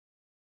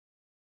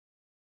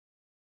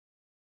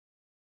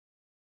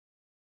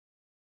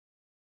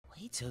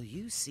Wait till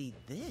you see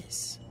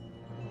this.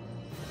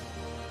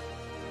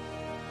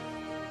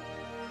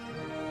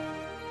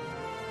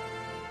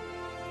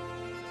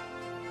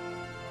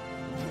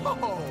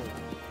 Oh!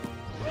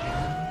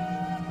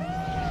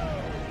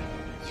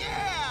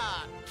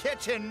 Yeah!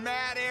 Catching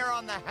mad air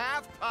on the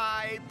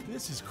half-pipe.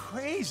 This is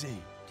crazy.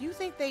 Do you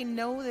think they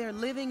know they're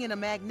living in a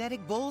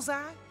magnetic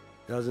bullseye?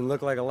 Doesn't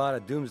look like a lot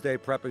of doomsday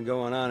prepping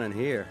going on in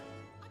here.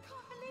 I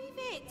can't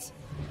believe it!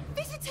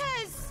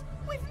 Visitors!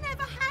 We've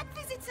never had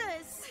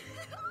visitors!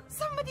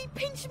 Somebody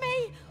pinch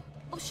me!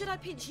 Or should I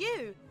pinch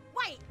you?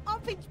 Wait, I'll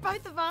pinch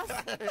both of us.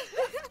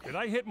 Did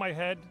I hit my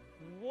head?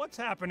 What's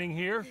happening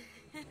here?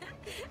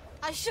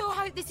 I sure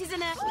hope this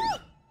isn't a...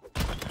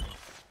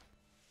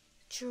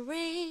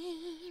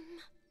 dream.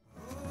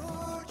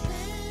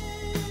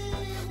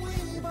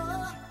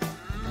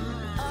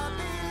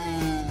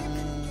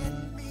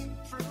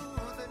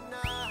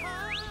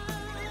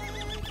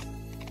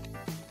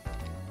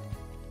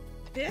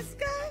 This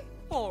guy?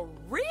 For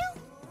real?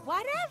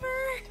 Whatever.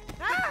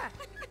 Ah!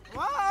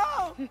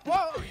 Whoa!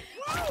 Whoa!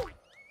 Whoa!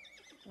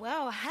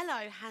 Well,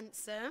 hello,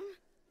 handsome.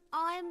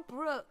 I'm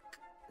Brooke.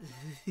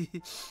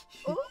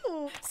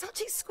 Ooh,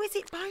 such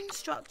exquisite bone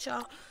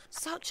structure.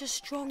 Such a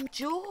strong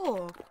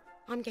jaw.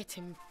 I'm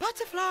getting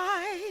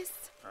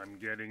butterflies. I'm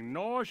getting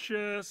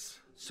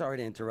nauseous. Sorry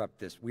to interrupt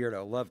this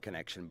weirdo love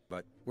connection,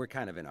 but we're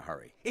kind of in a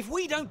hurry. If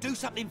we don't do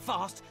something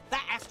fast,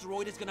 that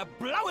asteroid is gonna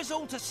blow us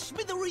all to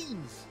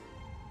smithereens.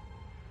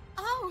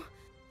 Oh,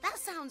 that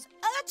sounds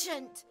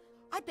urgent.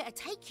 I'd better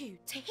take you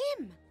to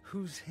him.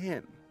 Who's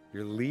him?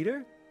 Your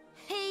leader?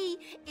 He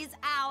is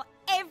our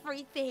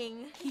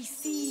everything. He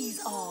sees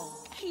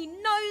all. He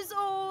knows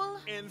all.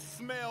 And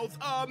smells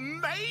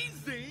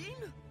amazing!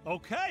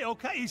 Okay,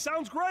 he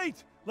sounds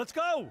great. Let's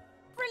go.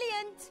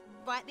 Brilliant.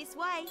 Right this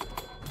way.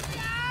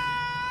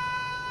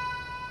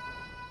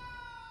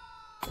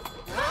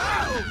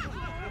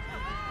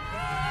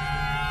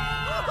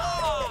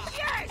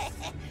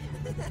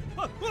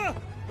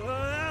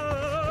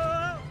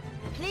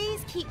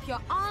 Please keep your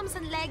arms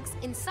and legs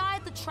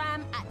inside the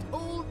tram at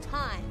all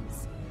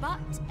times, but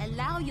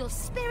allow your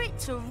spirit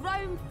to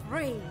roam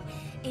free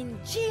in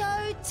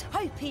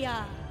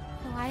Geotopia.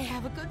 Oh, I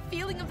have a good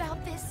feeling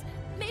about this.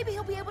 Maybe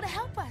he'll be able to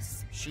help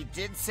us. She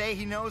did say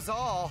he knows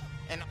all,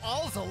 and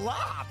all's a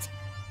lot.